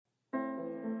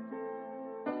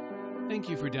Thank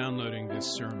you for downloading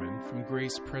this sermon from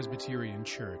Grace Presbyterian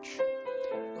Church.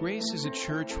 Grace is a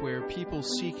church where people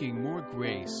seeking more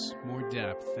grace, more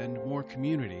depth, and more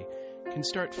community can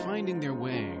start finding their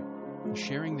way and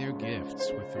sharing their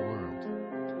gifts with the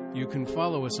world. You can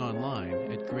follow us online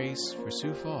at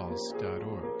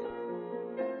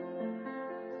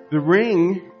graceforsiouxfalls.org. The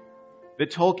ring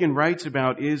that Tolkien writes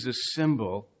about is a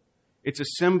symbol. It's a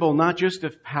symbol not just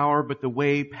of power, but the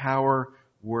way power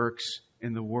works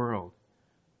in the world.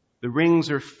 The rings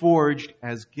are forged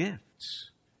as gifts,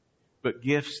 but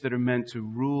gifts that are meant to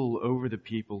rule over the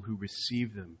people who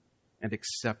receive them and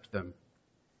accept them.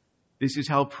 This is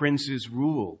how princes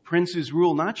rule. Princes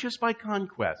rule not just by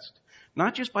conquest,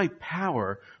 not just by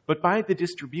power, but by the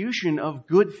distribution of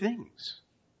good things,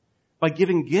 by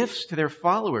giving gifts to their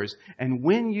followers. And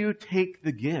when you take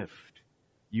the gift,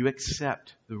 you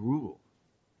accept the rule.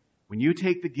 When you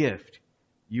take the gift,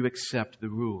 you accept the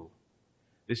rule.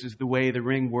 This is the way the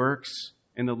ring works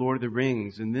in the Lord of the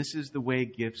Rings, and this is the way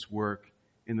gifts work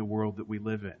in the world that we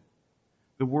live in.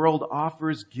 The world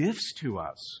offers gifts to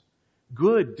us,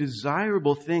 good,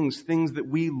 desirable things, things that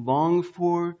we long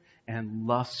for and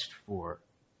lust for.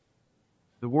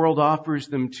 The world offers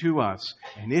them to us,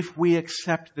 and if we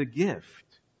accept the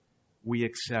gift, we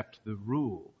accept the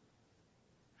rule.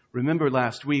 Remember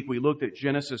last week we looked at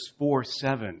Genesis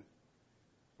 4:7,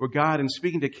 where God, in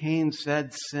speaking to Cain,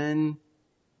 said,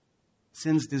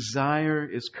 Sin's desire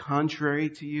is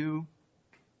contrary to you,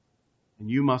 and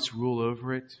you must rule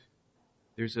over it.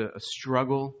 There's a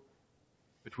struggle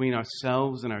between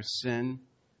ourselves and our sin,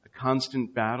 a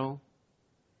constant battle.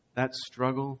 That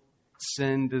struggle,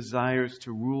 sin desires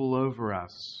to rule over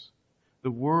us.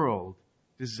 The world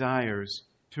desires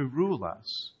to rule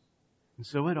us. And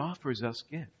so it offers us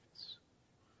gifts.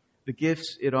 The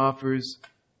gifts it offers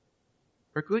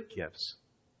are good gifts.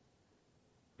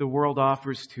 The world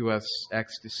offers to us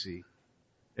ecstasy.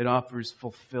 It offers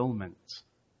fulfillment.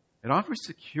 It offers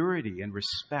security and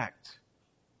respect.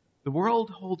 The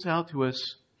world holds out to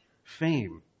us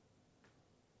fame.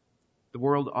 The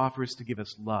world offers to give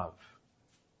us love.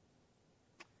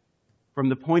 From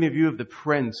the point of view of the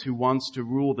prince who wants to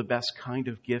rule, the best kind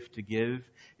of gift to give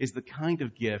is the kind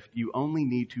of gift you only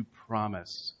need to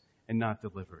promise and not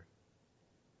deliver.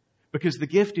 Because the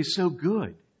gift is so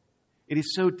good. It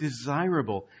is so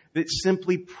desirable that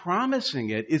simply promising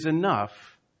it is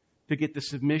enough to get the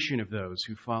submission of those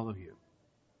who follow you.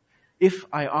 If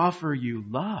I offer you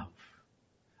love,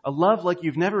 a love like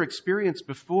you've never experienced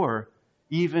before,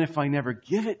 even if I never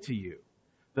give it to you,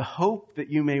 the hope that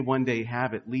you may one day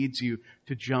have it leads you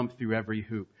to jump through every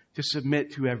hoop, to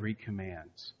submit to every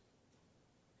command.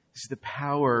 This is the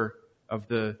power of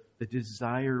the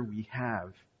desire we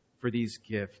have for these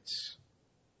gifts.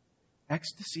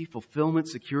 Ecstasy, fulfillment,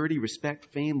 security, respect,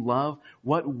 fame, love.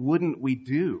 What wouldn't we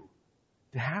do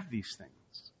to have these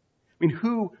things? I mean,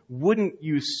 who wouldn't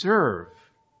you serve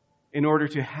in order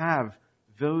to have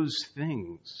those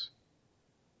things?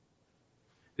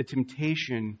 The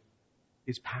temptation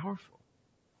is powerful.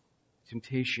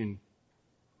 Temptation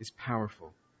is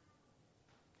powerful.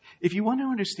 If you want to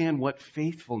understand what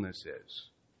faithfulness is,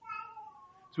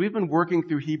 so we've been working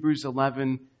through Hebrews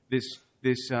 11, this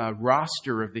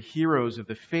roster of the heroes of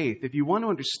the faith. If you want to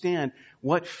understand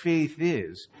what faith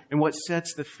is and what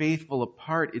sets the faithful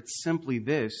apart, it's simply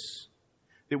this,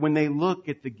 that when they look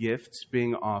at the gifts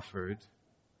being offered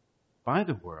by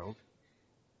the world,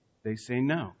 they say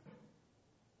no.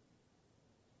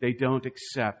 They don't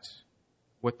accept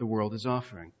what the world is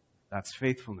offering. That's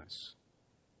faithfulness.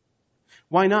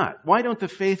 Why not? Why don't the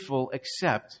faithful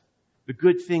accept the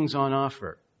good things on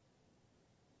offer?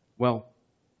 Well,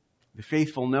 the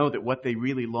faithful know that what they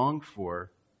really long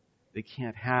for, they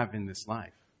can't have in this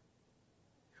life.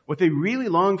 What they really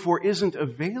long for isn't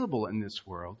available in this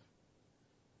world.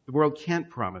 The world can't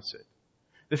promise it.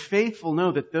 The faithful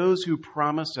know that those who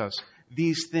promise us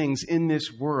these things in this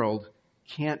world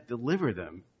can't deliver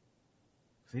them.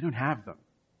 They don't have them.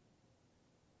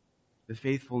 The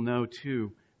faithful know,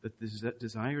 too, that the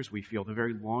desires we feel, the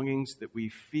very longings that we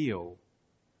feel,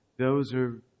 those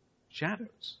are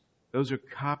shadows. Those are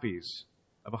copies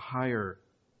of a higher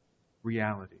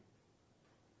reality.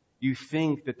 You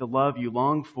think that the love you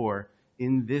long for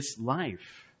in this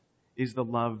life is the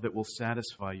love that will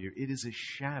satisfy you. It is a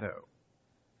shadow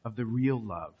of the real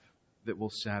love that will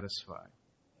satisfy.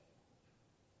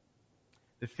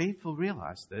 The faithful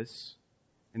realize this,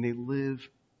 and they live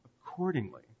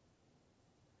accordingly.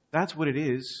 That's what it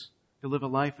is to live a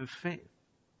life of faith.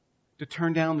 To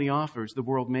turn down the offers the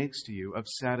world makes to you of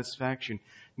satisfaction,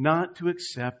 not to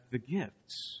accept the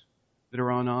gifts that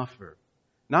are on offer.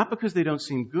 Not because they don't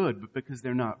seem good, but because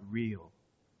they're not real.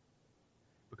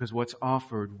 because what's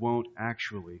offered won't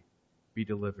actually be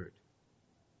delivered.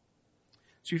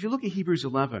 So if you look at Hebrews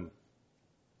 11,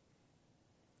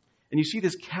 and you see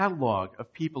this catalog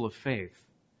of people of faith.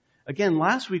 Again,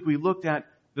 last week we looked at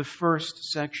the first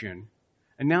section,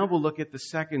 and now we'll look at the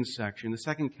second section, the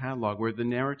second catalog, where the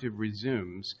narrative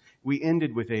resumes. We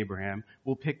ended with Abraham.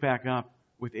 We'll pick back up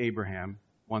with Abraham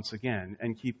once again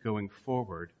and keep going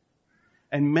forward.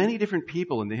 And many different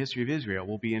people in the history of Israel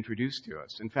will be introduced to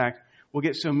us. In fact, we'll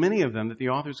get so many of them that the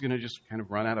author's going to just kind of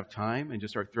run out of time and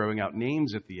just start throwing out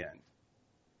names at the end.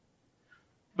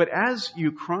 But as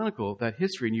you chronicle that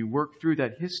history and you work through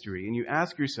that history and you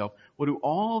ask yourself, what do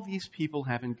all these people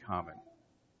have in common?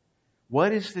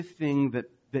 What is the thing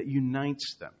that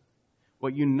unites them?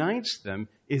 What unites them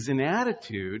is an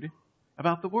attitude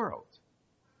about the world,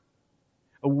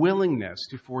 a willingness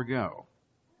to forego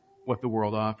what the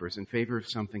world offers in favor of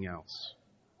something else.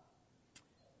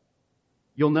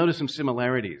 You'll notice some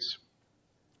similarities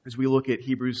as we look at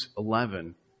Hebrews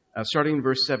 11. Starting in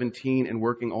verse 17 and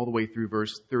working all the way through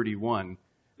verse 31,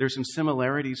 there's some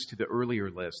similarities to the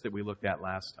earlier list that we looked at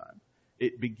last time.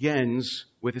 It begins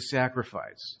with a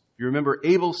sacrifice. If you remember,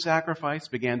 Abel's sacrifice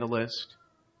began the list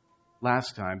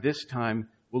last time. This time,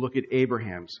 we'll look at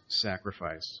Abraham's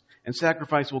sacrifice. And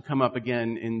sacrifice will come up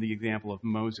again in the example of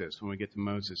Moses when we get to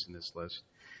Moses in this list.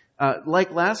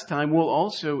 Like last time, we'll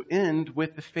also end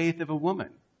with the faith of a woman.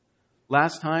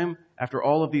 Last time, after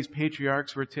all of these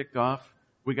patriarchs were ticked off,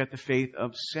 we got the faith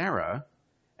of Sarah.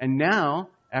 And now,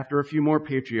 after a few more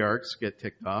patriarchs get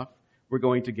ticked off, we're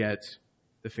going to get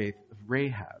the faith of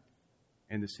Rahab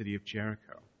and the city of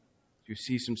Jericho. So you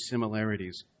see some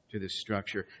similarities to this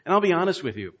structure. And I'll be honest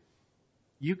with you,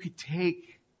 you could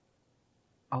take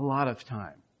a lot of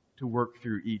time to work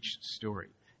through each story.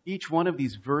 Each one of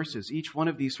these verses, each one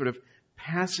of these sort of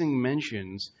passing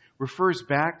mentions refers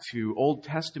back to Old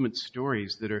Testament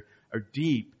stories that are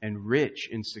deep and rich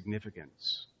in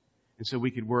significance. And so we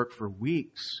could work for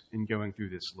weeks in going through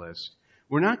this list.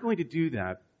 We're not going to do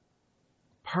that,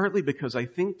 partly because I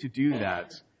think to do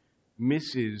that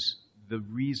misses the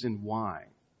reason why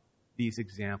these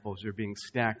examples are being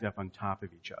stacked up on top of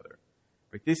each other.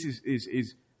 Right? This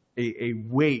is a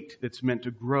weight that's meant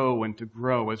to grow and to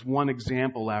grow. As one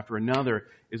example after another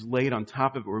is laid on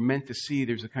top of it, we're meant to see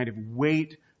there's a kind of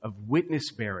weight of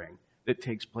witness bearing that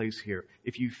takes place here.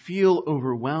 If you feel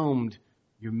overwhelmed,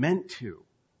 you're meant to.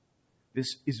 This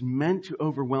is meant to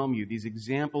overwhelm you. These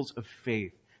examples of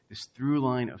faith, this through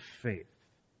line of faith.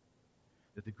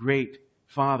 That the great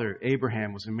father,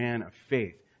 Abraham, was a man of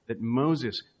faith. That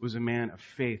Moses was a man of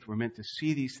faith. We're meant to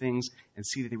see these things and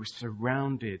see that they were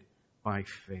surrounded by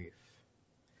faith.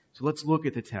 So let's look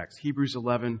at the text. Hebrews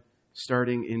 11,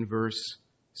 starting in verse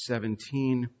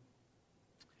 17.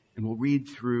 And we'll read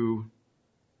through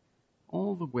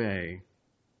all the way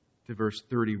to verse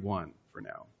 31 for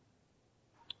now.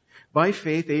 By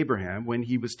faith, Abraham, when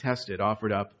he was tested,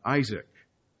 offered up Isaac.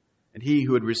 And he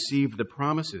who had received the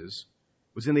promises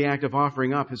was in the act of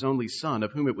offering up his only son,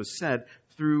 of whom it was said,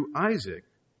 through Isaac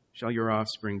shall your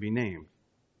offspring be named.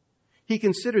 He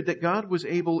considered that God was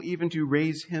able even to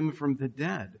raise him from the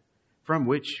dead, from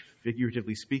which,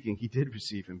 figuratively speaking, he did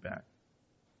receive him back.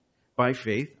 By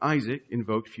faith, Isaac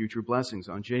invoked future blessings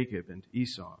on Jacob and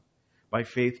Esau. By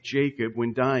faith, Jacob,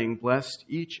 when dying, blessed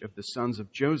each of the sons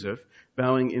of Joseph,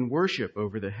 bowing in worship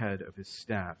over the head of his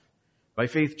staff. By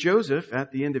faith, Joseph,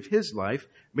 at the end of his life,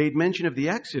 made mention of the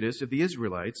exodus of the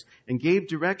Israelites and gave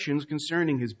directions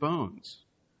concerning his bones.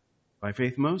 By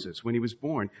faith, Moses, when he was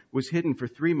born, was hidden for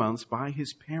 3 months by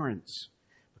his parents,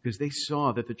 because they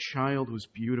saw that the child was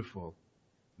beautiful.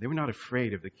 They were not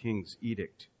afraid of the king's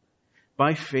edict.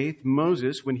 By faith,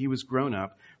 Moses, when he was grown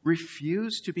up,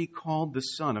 refused to be called the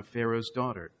son of Pharaoh's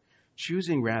daughter,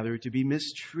 choosing rather to be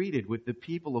mistreated with the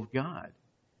people of God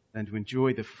than to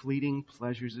enjoy the fleeting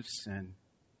pleasures of sin.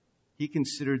 He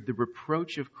considered the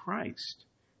reproach of Christ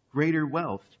greater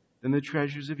wealth than the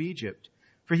treasures of Egypt,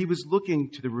 for he was looking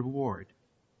to the reward.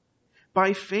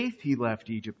 By faith he left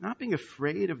Egypt, not being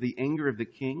afraid of the anger of the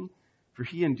king, for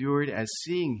he endured as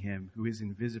seeing him who is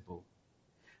invisible.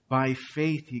 By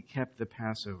faith he kept the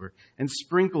Passover and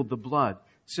sprinkled the blood,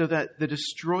 so that the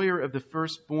destroyer of the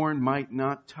firstborn might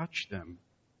not touch them.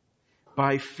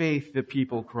 By faith the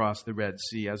people crossed the Red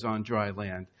Sea as on dry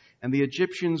land, and the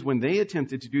Egyptians, when they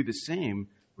attempted to do the same,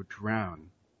 were drowned.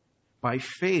 By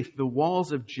faith the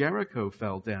walls of Jericho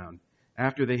fell down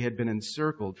after they had been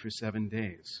encircled for 7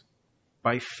 days.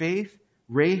 By faith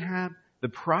Rahab the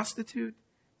prostitute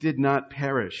did not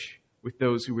perish with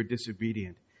those who were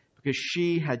disobedient, because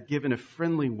she had given a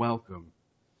friendly welcome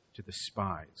to the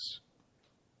spies.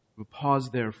 We'll pause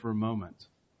there for a moment.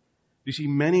 You see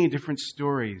many different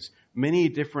stories, many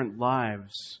different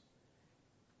lives.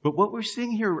 But what we're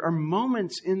seeing here are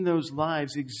moments in those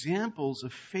lives, examples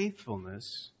of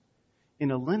faithfulness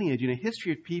in a lineage, in a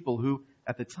history of people who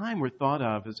at the time were thought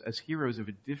of as heroes of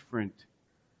a different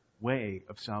way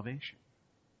of salvation.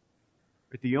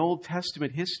 But the Old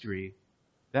Testament history,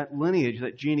 that lineage,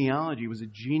 that genealogy, was a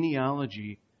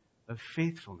genealogy of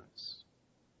faithfulness.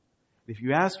 If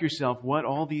you ask yourself what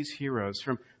all these heroes,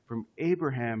 from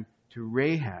Abraham to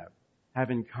Rahab,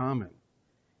 have in common,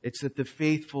 it's that the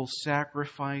faithful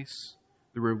sacrifice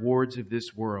the rewards of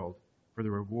this world for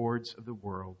the rewards of the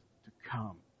world to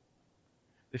come.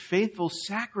 The faithful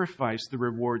sacrifice the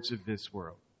rewards of this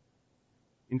world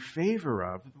in favor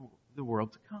of the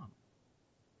world to come.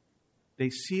 They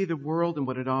see the world and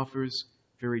what it offers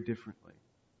very differently.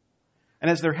 And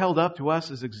as they're held up to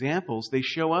us as examples, they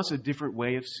show us a different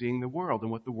way of seeing the world and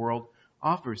what the world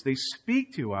offers. They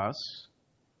speak to us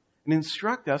and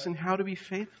instruct us in how to be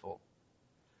faithful.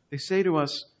 They say to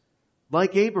us,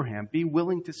 like Abraham, be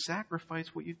willing to sacrifice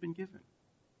what you've been given.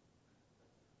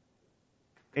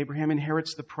 Abraham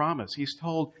inherits the promise. He's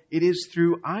told it is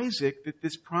through Isaac that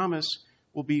this promise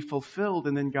will be fulfilled.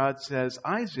 And then God says,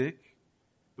 Isaac,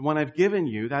 the one I've given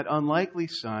you, that unlikely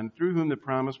son, through whom the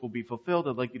promise will be fulfilled,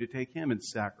 I'd like you to take him and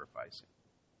sacrifice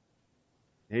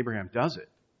him. Abraham does it.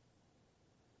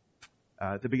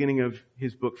 At the beginning of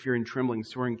his book, Fear and Trembling,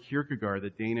 Søren Kierkegaard, the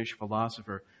Danish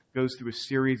philosopher, goes through a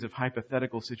series of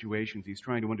hypothetical situations. He's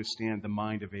trying to understand the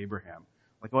mind of Abraham.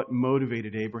 Like what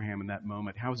motivated Abraham in that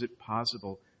moment? How is it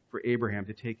possible for Abraham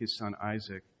to take his son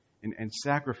Isaac and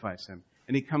sacrifice him?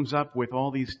 And he comes up with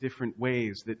all these different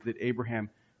ways that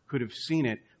Abraham could have seen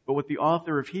it. But what the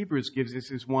author of Hebrews gives us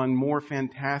is one more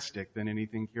fantastic than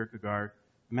anything Kierkegaard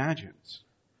imagines.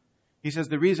 He says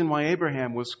the reason why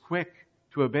Abraham was quick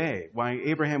to obey, why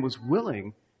Abraham was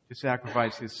willing to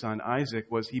sacrifice his son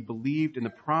Isaac, was he believed in the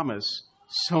promise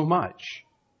so much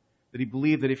that he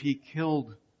believed that if he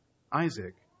killed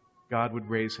Isaac, God would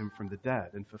raise him from the dead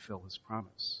and fulfill his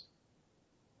promise.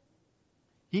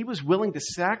 He was willing to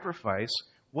sacrifice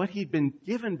what he'd been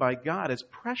given by God, as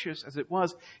precious as it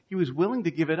was. He was willing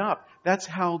to give it up. That's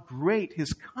how great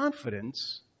his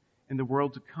confidence in the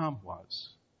world to come was.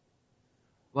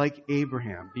 Like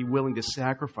Abraham, be willing to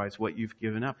sacrifice what you've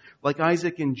given up. Like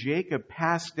Isaac and Jacob,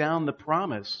 pass down the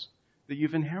promise that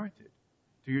you've inherited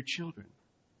to your children.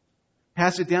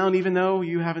 Pass it down even though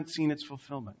you haven't seen its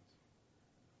fulfillment.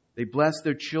 They blessed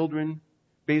their children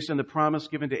based on the promise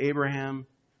given to Abraham,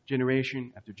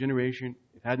 generation after generation.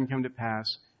 It hadn't come to pass,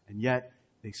 and yet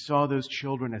they saw those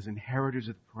children as inheritors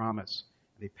of the promise,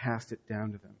 and they passed it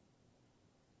down to them.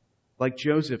 Like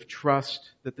Joseph, trust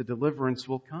that the deliverance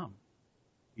will come,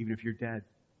 even if you're dead.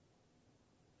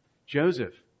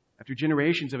 Joseph, after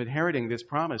generations of inheriting this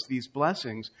promise, these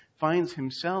blessings, finds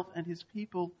himself and his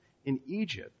people in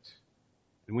Egypt.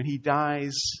 And when he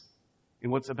dies in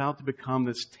what's about to become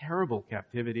this terrible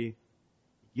captivity,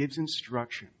 he gives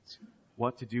instructions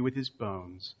what to do with his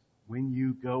bones when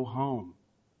you go home.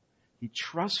 He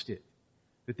trusted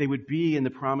that they would be in the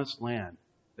promised land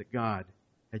that God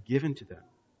had given to them.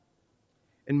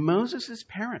 And Moses'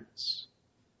 parents,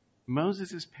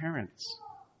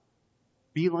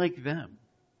 be like them.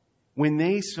 When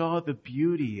they saw the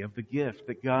beauty of the gift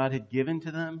that God had given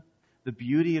to them, the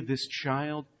beauty of this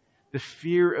child, the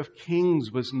fear of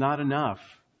kings was not enough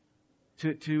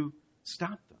to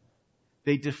stop them.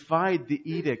 They defied the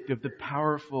edict of the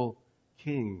powerful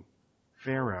king,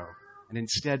 Pharaoh, and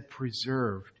instead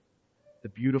preserved the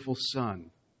beautiful son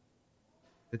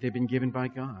that they've been given by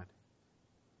God.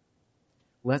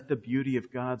 Let the beauty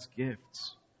of God's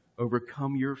gifts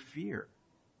overcome your fear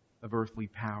of earthly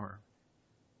power.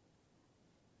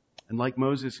 And like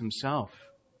Moses himself,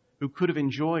 who could have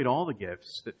enjoyed all the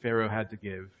gifts that Pharaoh had to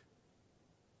give,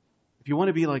 if you want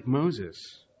to be like Moses,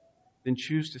 then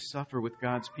choose to suffer with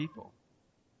God's people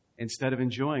instead of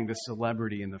enjoying the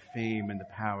celebrity and the fame and the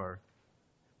power.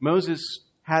 Moses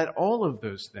had all of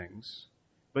those things,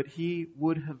 but he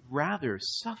would have rather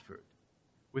suffered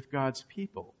with God's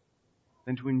people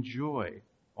than to enjoy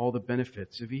all the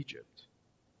benefits of Egypt.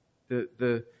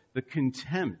 The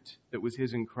contempt that was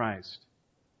his in Christ,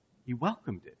 he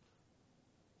welcomed it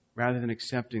rather than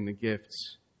accepting the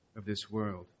gifts of this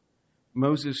world.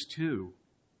 Moses, too,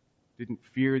 didn't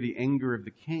fear the anger of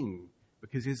the king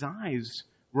because his eyes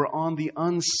were on the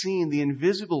unseen, the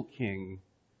invisible king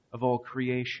of all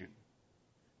creation.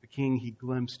 The king he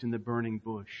glimpsed in the burning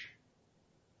bush.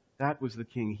 That was the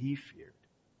king he feared.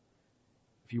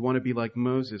 If you want to be like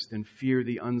Moses, then fear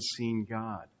the unseen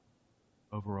God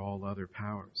over all other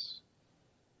powers.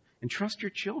 And trust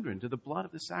your children to the blood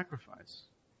of the sacrifice.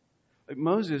 Like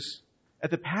Moses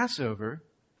at the Passover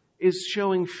is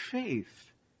showing faith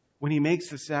when he makes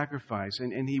the sacrifice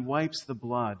and he wipes the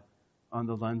blood on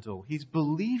the lintel. He's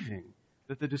believing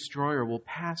that the destroyer will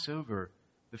pass over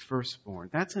the firstborn.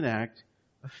 That's an act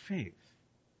of faith.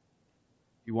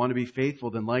 If you want to be faithful,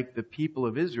 then like the people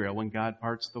of Israel, when God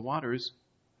parts the waters,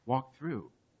 walk through.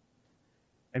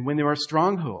 And when there are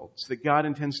strongholds that God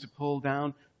intends to pull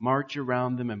down, march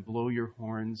around them and blow your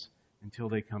horns until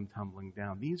they come tumbling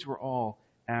down. These were all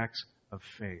acts of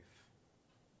faith.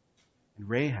 And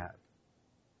Rahab,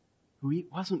 who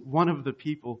wasn't one of the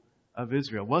people of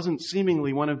Israel, wasn't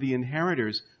seemingly one of the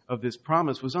inheritors of this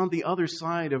promise, was on the other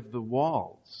side of the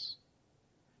walls.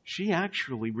 She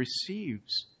actually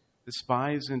receives the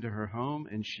spies into her home,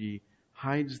 and she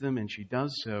hides them, and she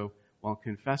does so while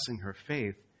confessing her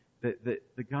faith that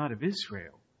the God of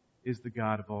Israel is the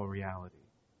God of all reality.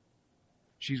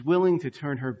 She's willing to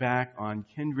turn her back on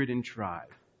kindred and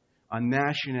tribe, on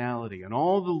nationality, on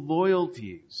all the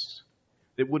loyalties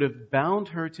that would have bound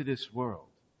her to this world.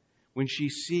 When she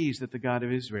sees that the God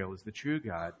of Israel is the true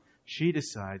God, she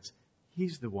decides,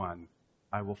 He's the one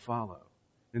I will follow.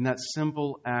 In that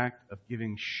simple act of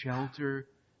giving shelter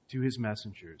to His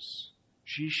messengers,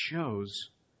 she shows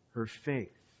her faith.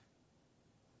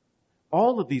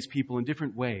 All of these people in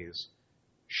different ways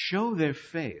show their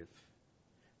faith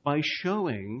by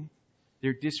showing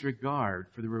their disregard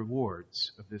for the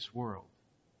rewards of this world.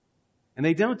 And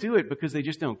they don't do it because they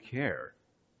just don't care.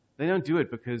 They don't do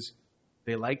it because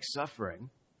they like suffering.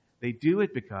 They do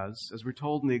it because, as we're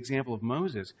told in the example of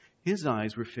Moses, his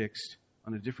eyes were fixed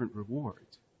on a different reward.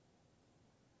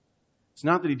 It's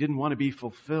not that he didn't want to be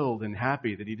fulfilled and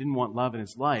happy, that he didn't want love in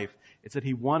his life. It's that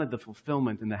he wanted the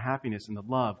fulfillment and the happiness and the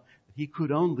love that he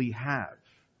could only have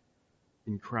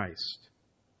in Christ.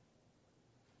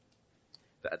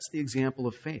 That's the example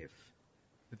of faith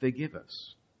that they give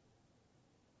us.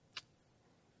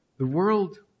 The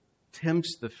world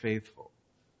tempts the faithful.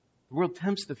 The world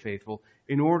tempts the faithful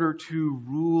in order to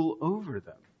rule over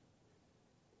them.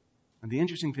 And the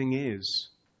interesting thing is,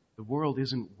 the world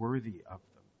isn't worthy of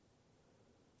them.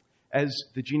 As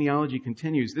the genealogy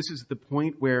continues, this is the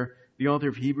point where the author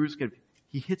of Hebrews,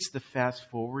 he hits the fast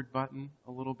forward button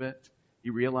a little bit.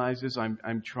 He realizes,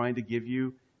 I'm trying to give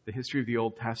you the history of the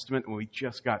Old Testament when we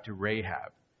just got to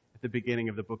Rahab at the beginning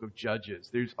of the book of Judges.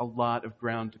 There's a lot of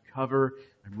ground to cover.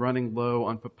 I'm running low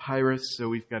on papyrus, so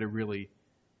we've got to really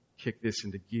kick this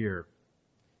into gear.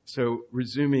 So,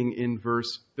 resuming in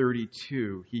verse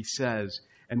 32, he says,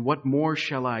 "And what more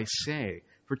shall I say?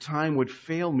 For time would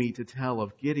fail me to tell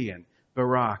of Gideon,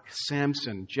 Barak,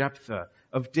 Samson, Jephthah,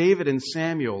 of David and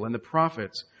Samuel and the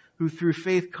prophets, who through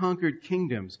faith conquered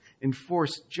kingdoms,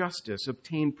 enforced justice,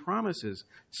 obtained promises,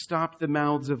 stopped the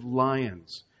mouths of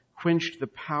lions, quenched the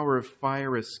power of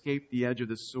fire, escaped the edge of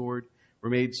the sword, were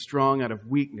made strong out of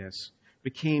weakness,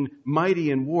 became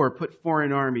mighty in war, put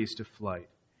foreign armies to flight.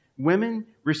 Women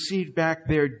received back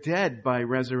their dead by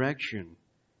resurrection.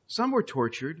 Some were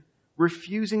tortured,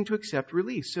 refusing to accept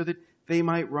release so that they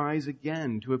might rise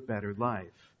again to a better life.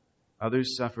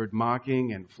 Others suffered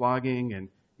mocking and flogging and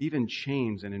even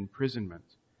chains and imprisonment.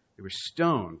 They were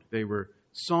stoned. They were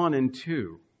sawn in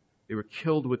two. They were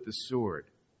killed with the sword.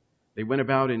 They went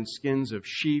about in skins of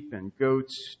sheep and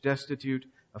goats, destitute,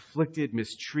 afflicted,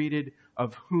 mistreated,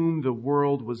 of whom the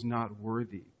world was not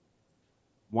worthy,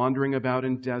 wandering about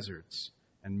in deserts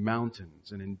and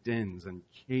mountains and in dens and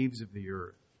caves of the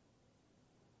earth."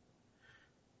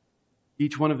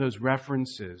 Each one of those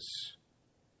references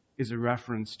is a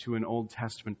reference to an Old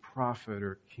Testament prophet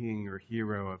or king or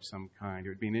hero of some kind. It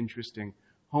would be an interesting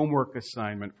homework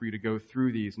assignment for you to go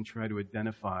through these and try to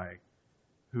identify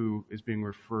who is being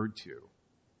referred to.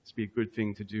 This would be a good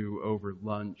thing to do over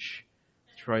lunch.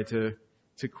 Try to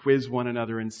quiz one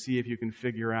another and see if you can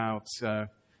figure out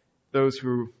those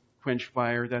who quench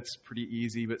fire. That's pretty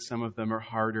easy, but some of them are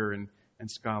harder, and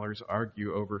scholars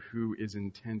argue over who is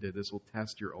intended. This will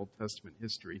test your Old Testament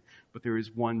history. But there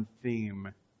is one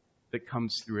theme that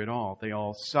comes through it all. They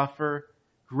all suffer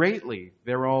greatly.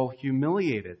 They're all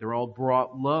humiliated. They're all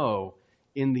brought low.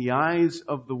 In the eyes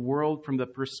of the world, from the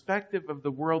perspective of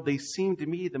the world, they seem to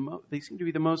be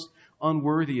the most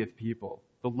unworthy of people,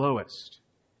 the lowest.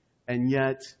 And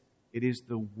yet, it is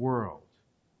the world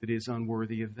that is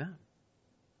unworthy of them.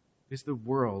 It is the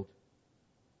world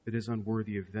that is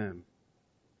unworthy of them.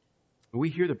 We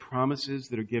hear the promises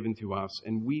that are given to us,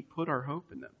 and we put our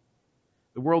hope in them.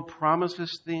 The world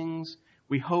promises things.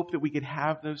 We hope that we could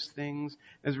have those things.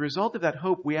 As a result of that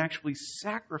hope, we actually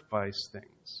sacrifice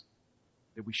things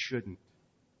that we shouldn't.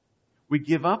 We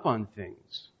give up on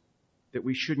things that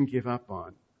we shouldn't give up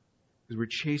on because we're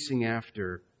chasing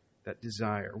after that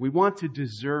desire. We want to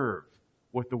deserve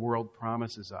what the world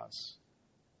promises us.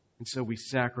 And so we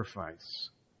sacrifice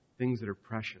things that are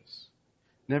precious,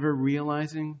 never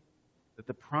realizing that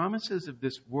the promises of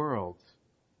this world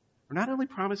are not only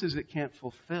promises that can't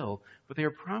fulfill, but they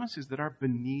are promises that are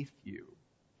beneath you.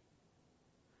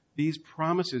 These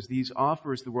promises, these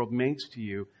offers the world makes to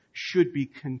you, should be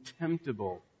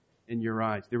contemptible in your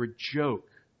eyes. They're a joke.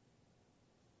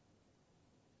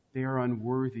 They are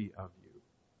unworthy of you.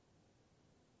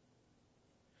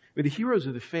 But the heroes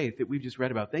of the faith that we've just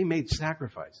read about, they made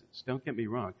sacrifices. Don't get me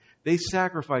wrong. They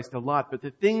sacrificed a lot, but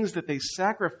the things that they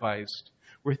sacrificed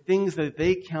were things that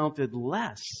they counted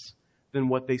less than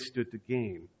what they stood to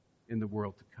gain in the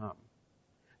world to come.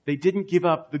 They didn't give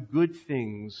up the good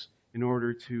things in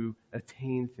order to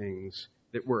attain things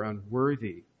that were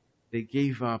unworthy. They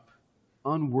gave up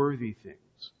unworthy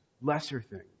things, lesser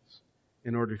things,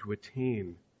 in order to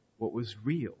attain what was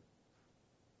real.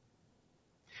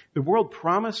 The world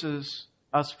promises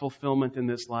us fulfillment in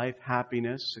this life,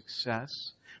 happiness, success,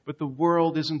 but the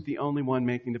world isn't the only one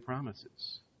making the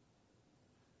promises.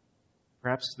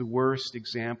 Perhaps the worst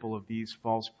example of these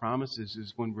false promises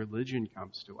is when religion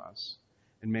comes to us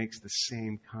and makes the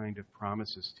same kind of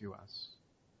promises to us.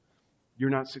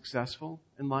 You're not successful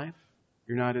in life.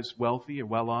 You're not as wealthy or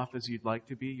well off as you'd like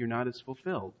to be. You're not as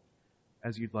fulfilled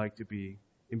as you'd like to be.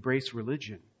 Embrace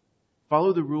religion.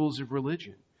 Follow the rules of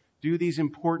religion. Do these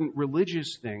important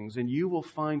religious things, and you will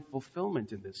find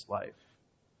fulfillment in this life.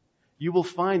 You will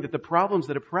find that the problems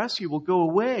that oppress you will go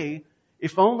away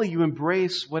if only you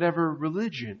embrace whatever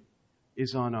religion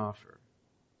is on offer.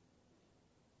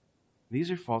 These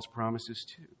are false promises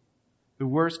too. The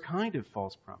worst kind of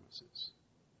false promises.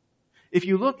 If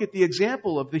you look at the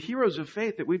example of the heroes of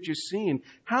faith that we've just seen,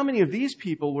 how many of these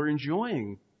people were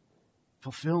enjoying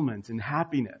fulfillment and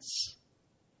happiness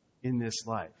in this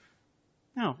life?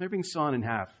 No, they're being sawn in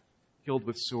half, killed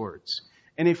with swords.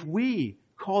 And if we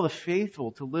call the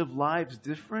faithful to live lives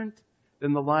different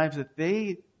than the lives that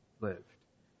they lived,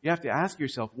 you have to ask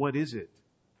yourself, what is it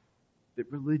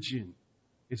that religion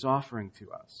is offering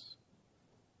to us?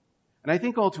 And I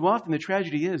think all too often the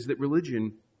tragedy is that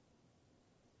religion,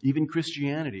 even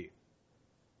Christianity,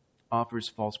 offers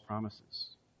false promises.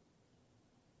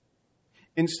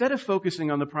 Instead of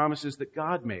focusing on the promises that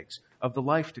God makes of the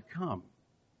life to come,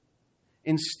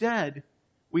 instead,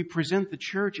 we present the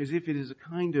church as if it is a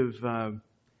kind of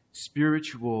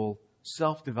spiritual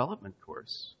self-development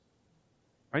course.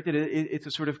 Right? That it's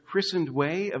a sort of christened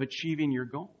way of achieving your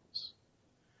goals.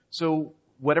 So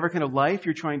whatever kind of life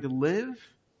you're trying to live,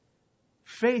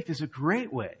 faith is a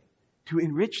great way to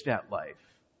enrich that life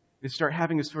and start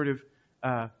having a sort of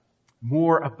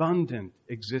more abundant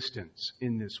existence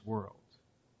in this world.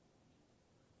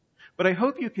 But I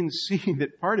hope you can see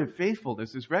that part of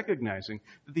faithfulness is recognizing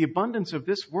that the abundance of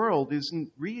this world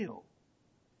isn't real.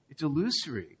 It's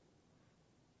illusory.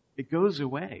 It goes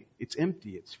away. It's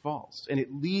empty. It's false. And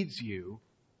it leads you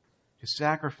to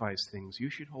sacrifice things you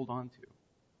should hold on to.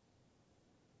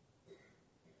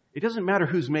 It doesn't matter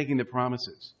who's making the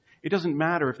promises. It doesn't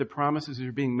matter if the promises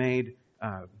are being made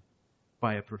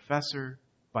by a professor,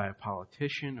 by a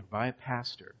politician, or by a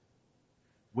pastor.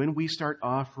 When we start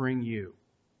offering you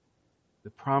the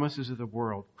promises of the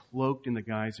world cloaked in the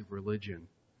guise of religion,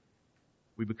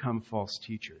 we become false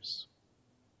teachers.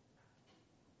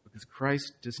 Because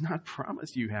Christ does not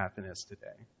promise you happiness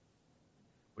today.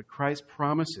 What Christ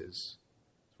promises,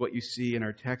 what you see in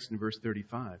our text in verse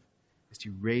 35, is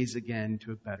to raise again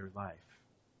to a better life.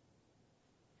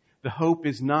 The hope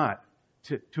is not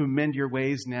to amend your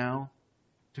ways now,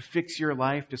 to fix your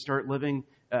life, to start living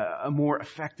a more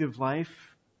effective life.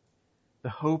 The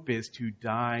hope is to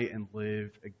die and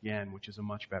live again, which is a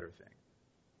much better thing.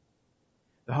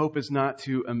 The hope is not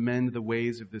to amend the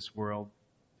ways of this world,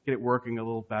 get it working a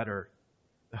little better.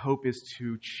 The hope is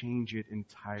to change it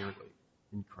entirely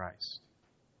in Christ.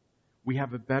 We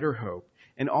have a better hope.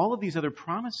 And all of these other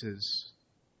promises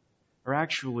are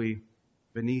actually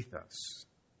beneath us.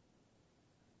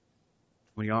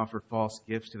 When you offer false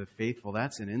gifts to the faithful,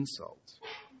 that's an insult.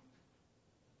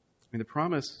 I mean, the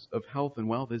promise of health and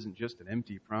wealth isn't just an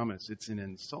empty promise, it's an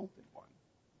insulting one.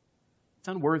 It's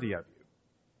unworthy of you.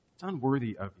 It's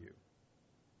unworthy of you.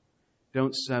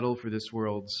 Don't settle for this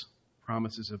world's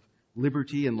promises of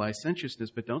liberty and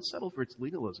licentiousness, but don't settle for its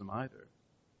legalism either.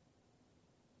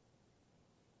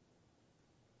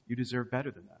 You deserve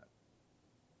better than that.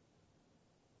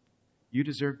 You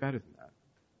deserve better than that.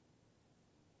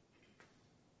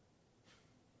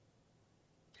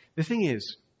 The thing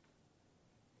is,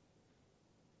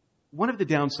 one of the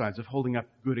downsides of holding up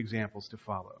good examples to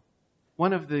follow,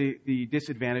 one of the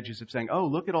disadvantages of saying, oh,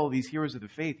 look at all these heroes of the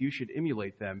faith, you should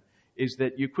emulate them, is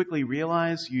that you quickly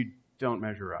realize you don't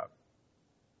measure up.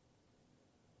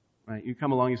 Right? You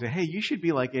come along and say, hey, you should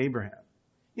be like Abraham.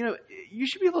 You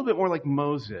should be a little bit more like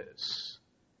Moses.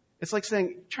 It's like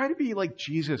saying, try to be like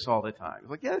Jesus all the time. It's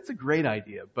like, yeah, that's a great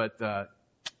idea, but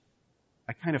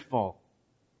I kind of fall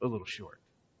a little short.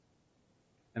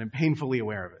 And I'm painfully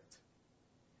aware of it.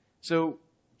 So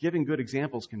giving good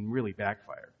examples can really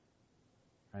backfire.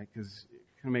 Right? Because it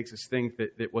kind of makes us think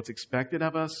that what's expected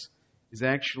of us is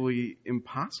actually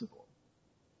impossible.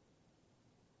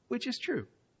 Which is true.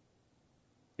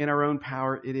 In our own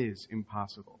power, it is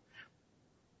impossible.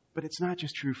 But it's not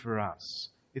just true for us.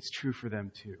 It's true for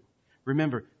them too.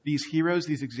 Remember, these heroes,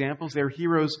 these examples, they're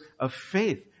heroes of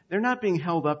faith. They're not being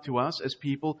held up to us as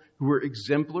people who are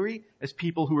exemplary, as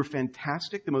people who are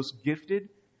fantastic, the most gifted,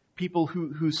 people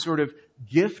whose sort of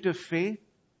gift of faith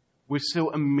was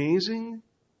so amazing.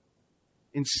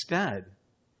 Instead,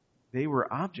 they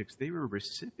were objects. They were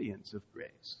recipients of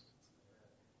grace.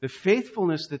 The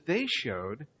faithfulness that they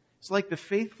showed is like the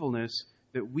faithfulness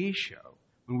that we show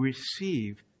when we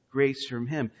receive grace from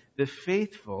Him. The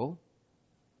faithful,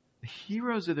 the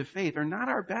heroes of the faith, are not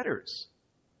our betters.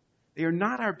 They are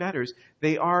not our betters.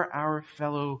 They are our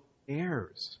fellow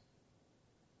heirs.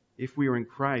 If we are in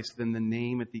Christ, then the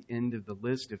name at the end of the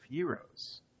list of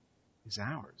heroes is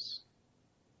ours.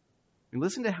 And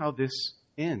listen to how this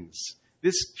ends.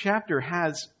 This chapter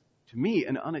has, to me,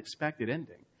 an unexpected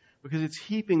ending because it's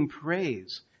heaping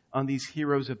praise on these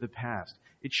heroes of the past.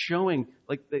 It's showing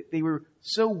like they were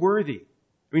so worthy.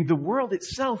 I mean, the world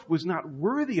itself was not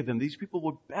worthy of them. These people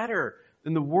were better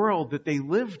than the world that they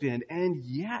lived in. And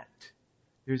yet,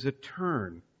 there's a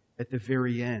turn at the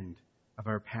very end of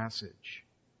our passage.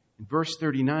 In verse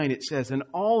 39, it says, and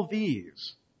all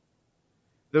these,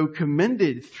 though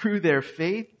commended through their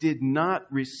faith, did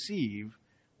not receive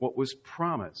what was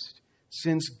promised,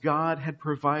 since God had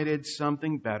provided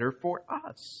something better for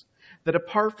us, that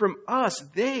apart from us,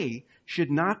 they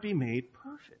should not be made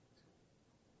perfect.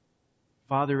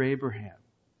 Father Abraham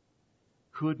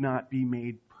could not be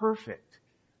made perfect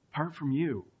apart from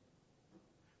you.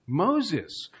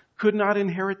 Moses could not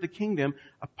inherit the kingdom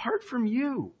apart from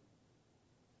you,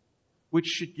 which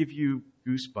should give you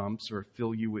goosebumps or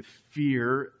fill you with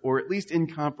fear or at least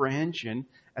incomprehension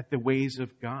at the ways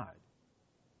of God.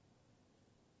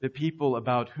 The people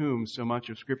about whom so much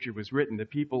of Scripture was written, the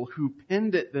people who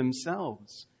penned it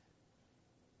themselves,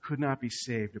 could not be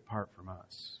saved apart from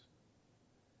us.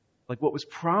 Like what was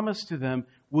promised to them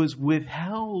was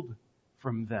withheld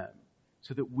from them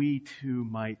so that we too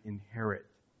might inherit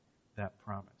that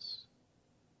promise.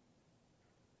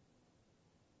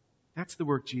 That's the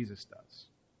work Jesus does.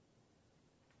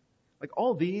 Like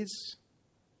all these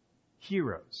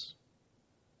heroes,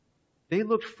 they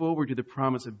looked forward to the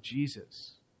promise of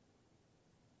Jesus.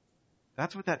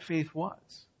 That's what that faith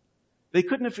was. They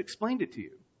couldn't have explained it to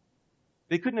you.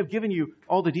 They couldn't have given you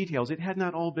all the details. It had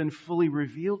not all been fully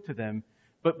revealed to them.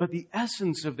 But the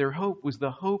essence of their hope was the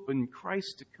hope in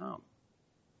Christ to come.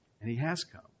 And He has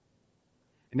come.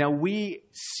 And now we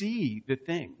see the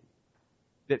thing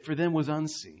that for them was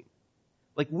unseen.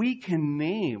 Like we can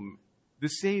name the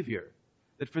Savior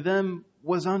that for them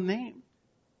was unnamed.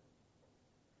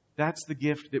 That's the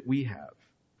gift that we have.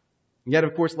 And yet,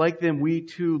 of course, like them, we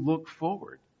too look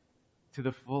forward to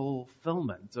the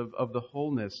fulfillment of the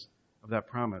wholeness of that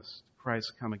promise.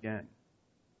 Christ come again.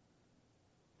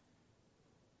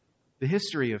 The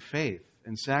history of faith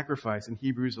and sacrifice in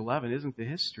Hebrews 11 isn't the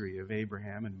history of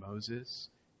Abraham and Moses.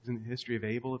 Isn't the history of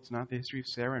Abel. It's not the history of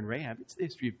Sarah and Rahab. It's the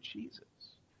history of Jesus.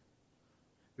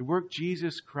 The work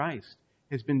Jesus Christ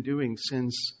has been doing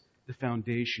since the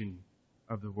foundation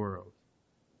of the world.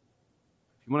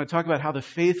 If you want to talk about how the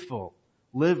faithful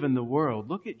live in the world,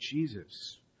 look at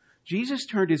Jesus. Jesus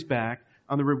turned His back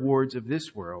on the rewards of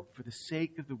this world for the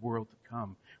sake of the world to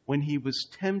come. When He was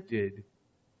tempted,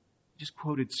 He just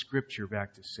quoted Scripture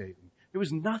back to Satan. There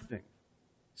was nothing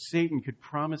Satan could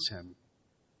promise Him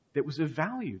that was of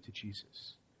value to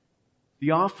Jesus.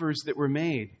 The offers that were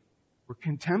made were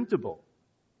contemptible.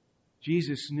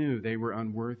 Jesus knew they were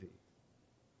unworthy.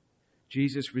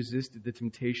 Jesus resisted the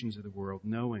temptations of the world,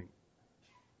 knowing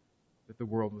that the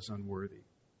world was unworthy.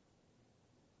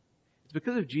 It's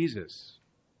because of Jesus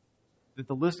that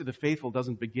the list of the faithful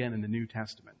doesn't begin in the New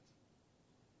Testament,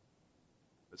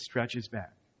 but stretches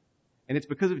back. And it's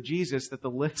because of Jesus that the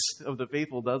list of the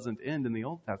faithful doesn't end in the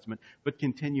Old Testament, but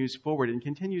continues forward. And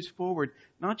continues forward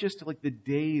not just to like the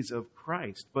days of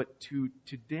Christ, but to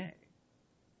today.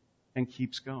 And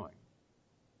keeps going.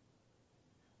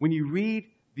 When you read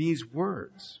these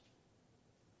words,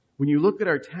 when you look at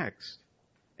our text,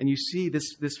 and you see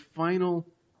this final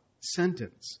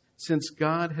sentence, since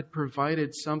God had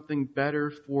provided something better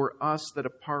for us, that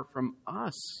apart from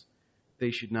us,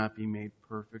 they should not be made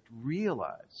perfect.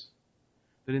 Realize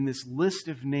that in this list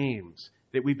of names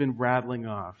that we've been rattling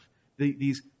off,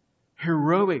 these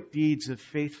heroic deeds of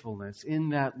faithfulness, in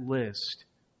that list,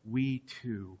 we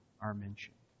too are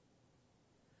mentioned.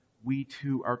 We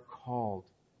too are called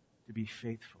to be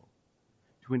faithful,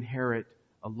 to inherit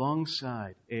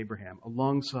alongside Abraham,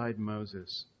 alongside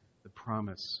Moses, the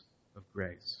promise of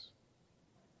grace.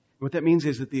 What that means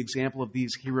is that the example of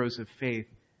these heroes of faith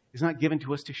is not given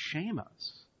to us to shame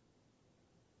us.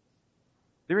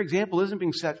 Their example isn't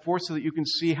being set forth so that you can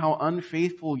see how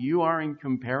unfaithful you are in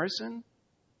comparison.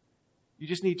 You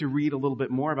just need to read a little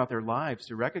bit more about their lives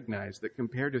to recognize that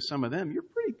compared to some of them, you're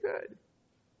pretty good.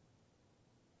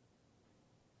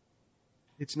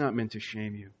 It's not meant to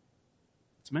shame you.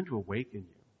 It's meant to awaken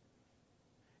you.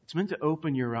 It's meant to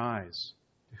open your eyes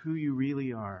to who you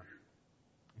really are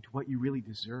and to what you really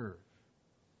deserve,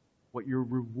 what your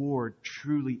reward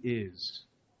truly is,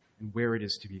 and where it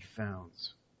is to be found.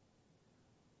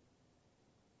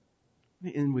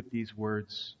 Let me end with these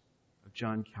words of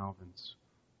John Calvin's.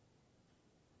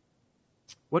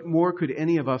 What more could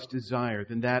any of us desire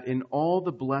than that in all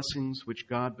the blessings which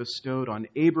God bestowed on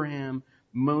Abraham,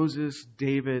 Moses,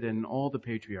 David, and all the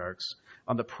patriarchs,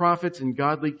 on the prophets and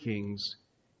godly kings,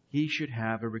 He should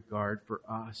have a regard for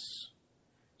us,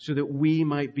 so that we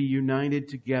might be united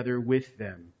together with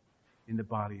them in the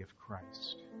body of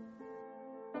Christ.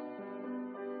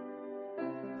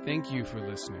 Thank you for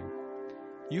listening.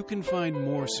 You can find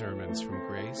more sermons from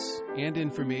Grace and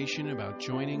information about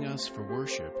joining us for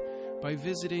worship by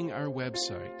visiting our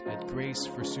website at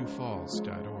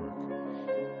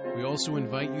graceforsiouxfalls.org. We also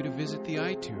invite you to visit the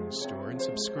iTunes store and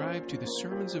subscribe to the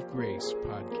Sermons of Grace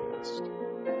podcast.